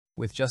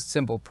With just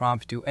simple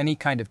prompt, do any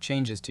kind of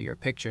changes to your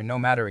picture, no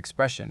matter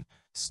expression,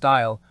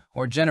 style,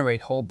 or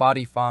generate whole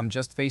body from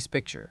just face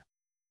picture.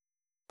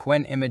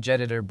 Qwen Image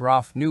Editor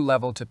brought new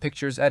level to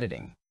pictures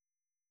editing.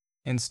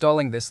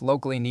 Installing this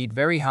locally need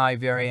very high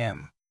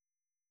VRAM.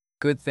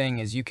 Good thing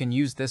is you can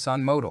use this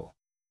on Modal.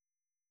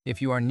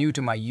 If you are new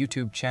to my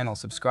YouTube channel,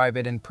 subscribe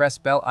it and press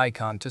bell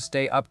icon to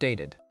stay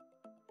updated.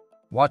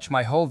 Watch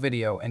my whole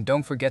video and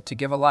don't forget to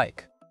give a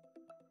like.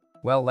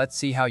 Well, let's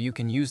see how you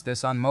can use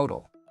this on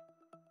Modal.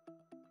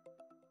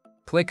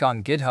 Click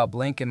on GitHub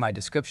link in my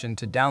description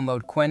to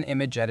download Qwen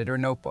Image Editor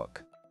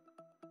Notebook.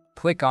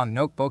 Click on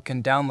Notebook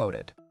and download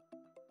it.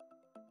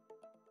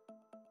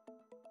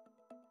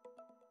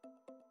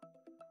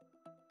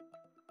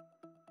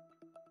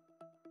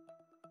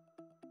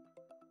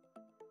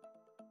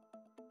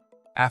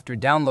 After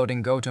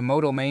downloading, go to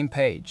Modal main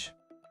page.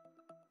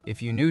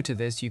 If you're new to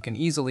this, you can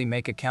easily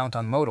make account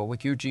on Modal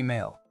with your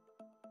Gmail.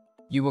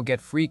 You will get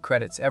free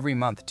credits every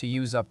month to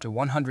use up to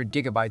 100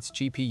 GB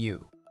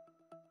GPU.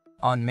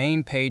 On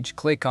main page,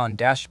 click on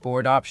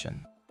Dashboard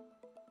option.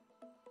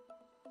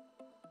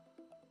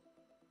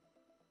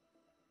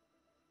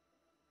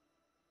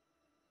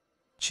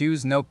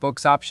 Choose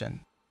Notebooks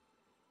option.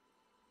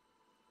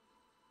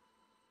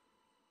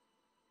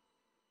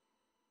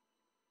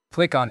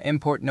 Click on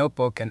Import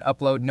Notebook and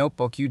upload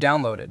notebook you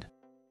downloaded.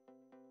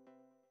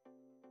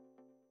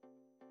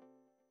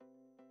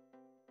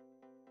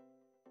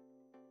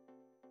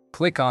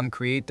 Click on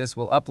Create. This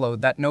will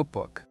upload that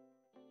notebook.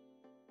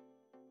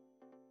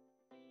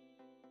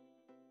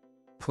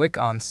 Click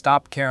on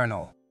Stop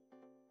Kernel.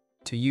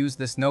 To use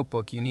this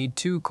notebook, you need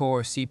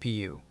 2-core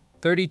CPU,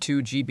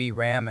 32 GB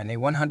RAM and a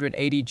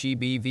 180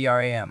 GB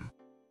VRAM.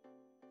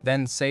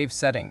 Then save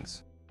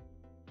settings.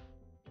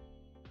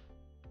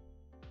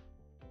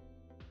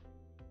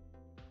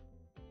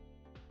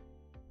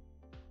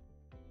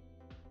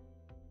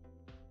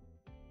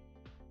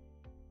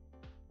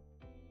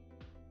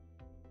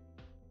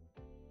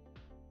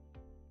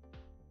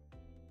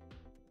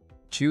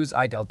 Choose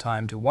idle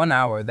time to 1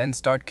 hour, then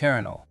start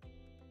kernel.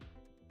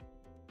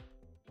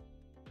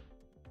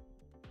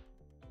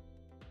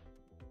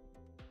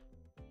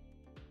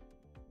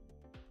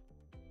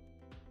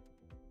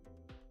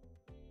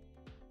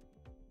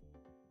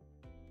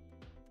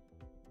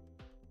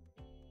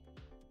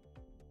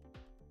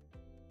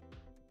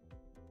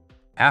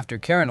 After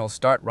kernel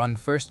start, run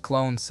first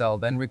clone cell,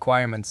 then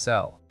requirement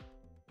cell.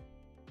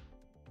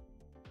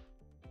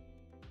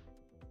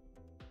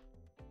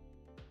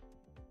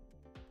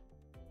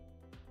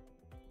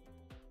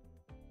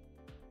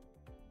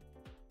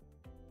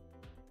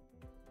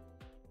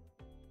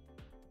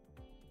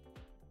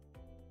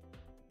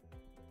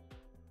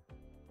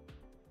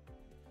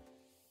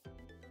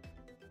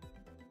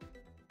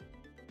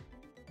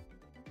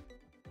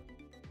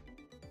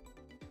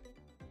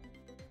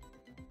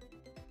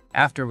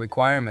 After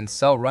requirements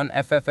cell, run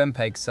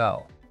ffmpeg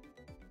cell.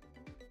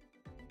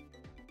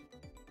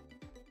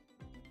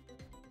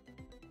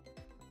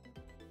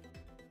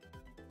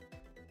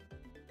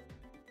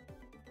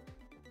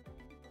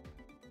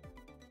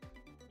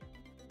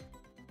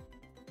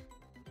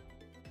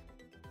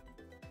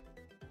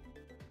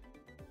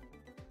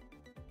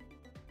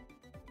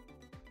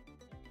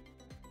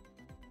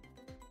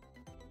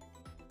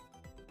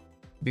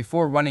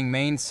 Before running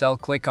main cell,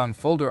 click on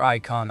folder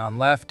icon on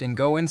left and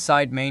go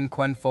inside main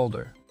Qwen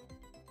folder.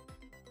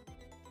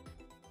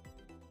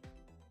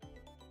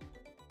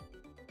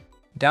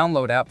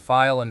 Download app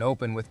file and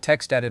open with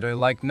text editor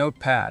like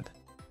Notepad.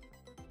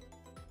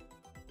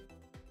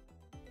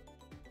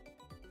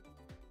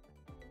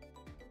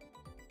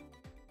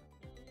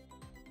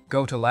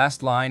 Go to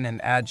last line and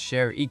add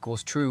share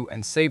equals true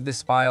and save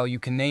this file. You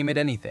can name it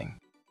anything.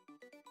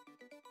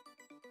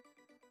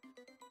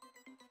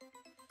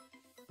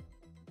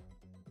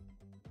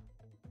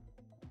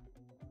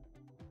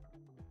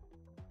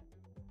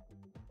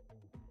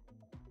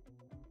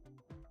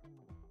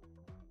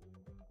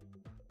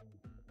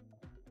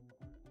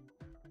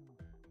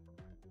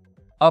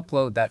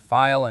 Upload that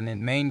file and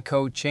in main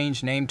code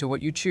change name to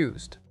what you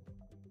choose.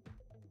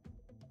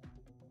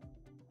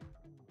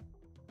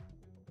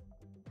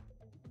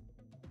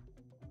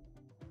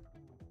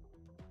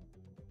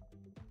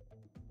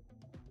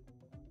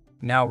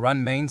 Now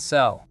run main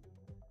cell.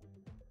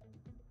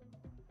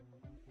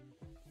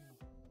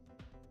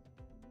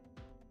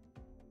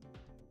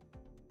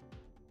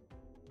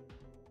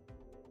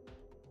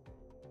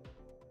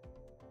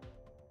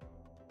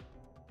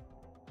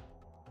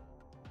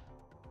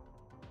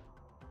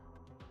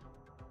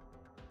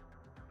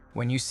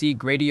 When you see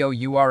Gradio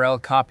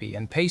URL, copy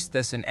and paste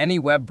this in any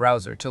web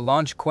browser to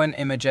launch Qwen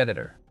Image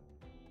Editor.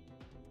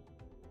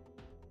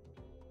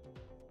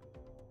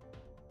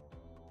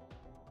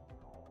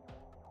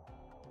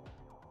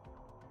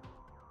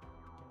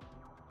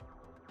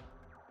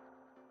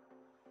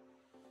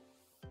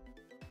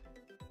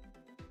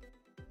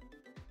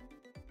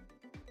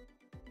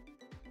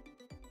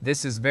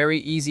 This is very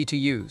easy to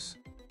use.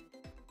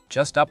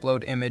 Just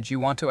upload image you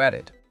want to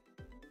edit.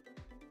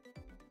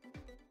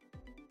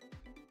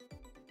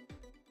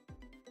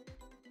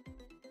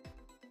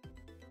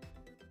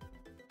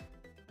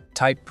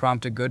 Type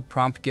prompt. A good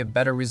prompt give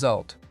better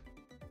result.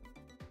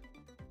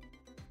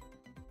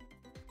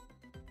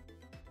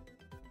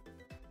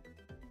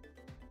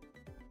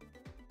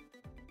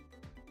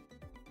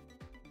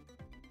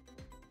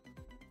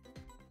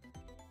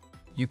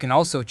 You can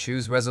also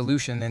choose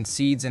resolution and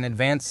seeds in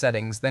advanced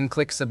settings, then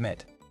click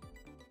Submit.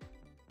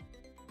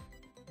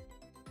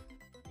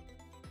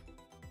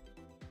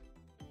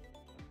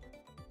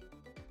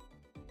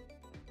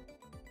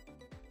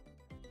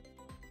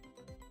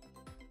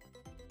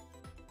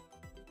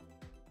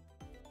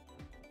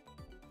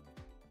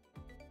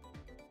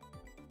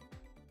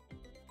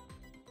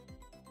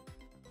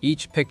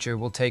 Each picture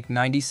will take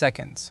 90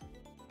 seconds.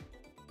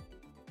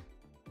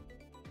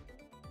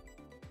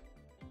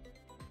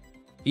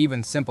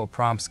 Even simple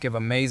prompts give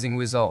amazing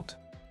result.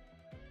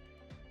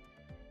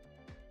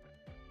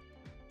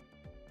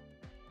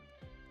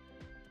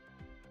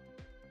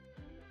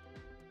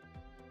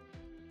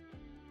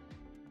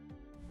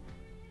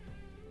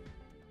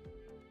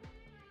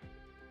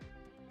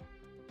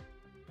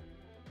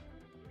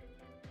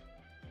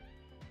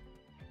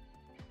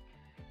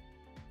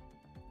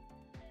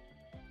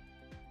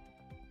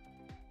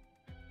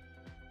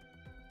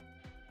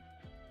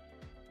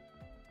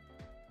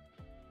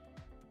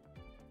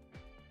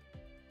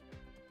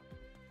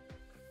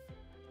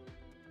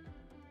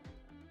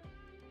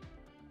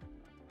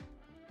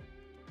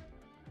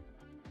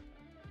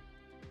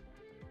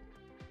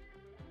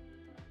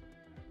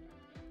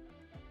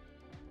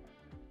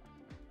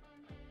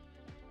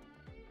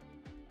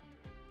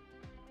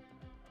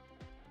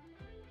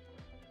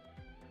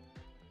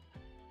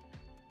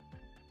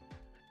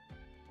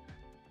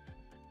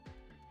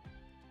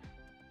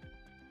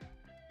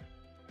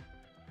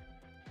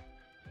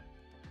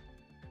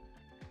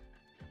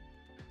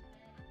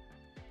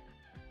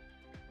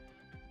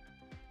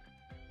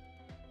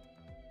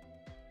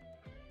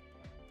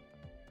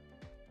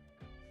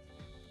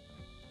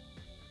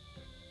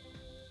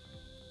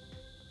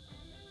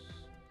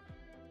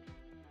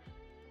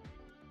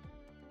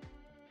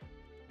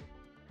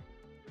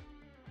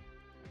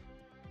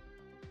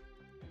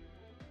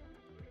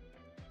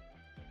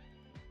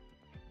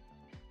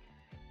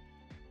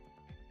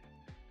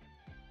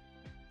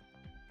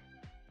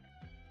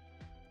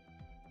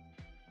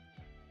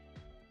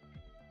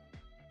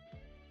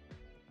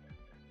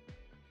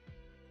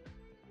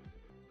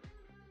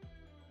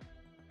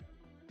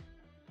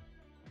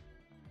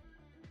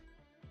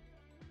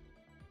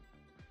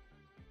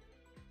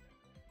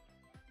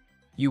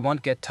 You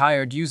won't get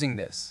tired using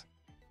this.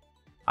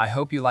 I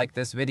hope you like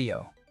this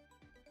video.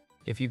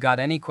 If you got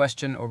any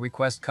question or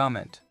request,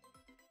 comment.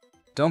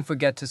 Don't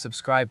forget to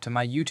subscribe to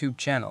my YouTube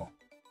channel.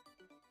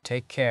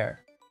 Take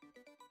care.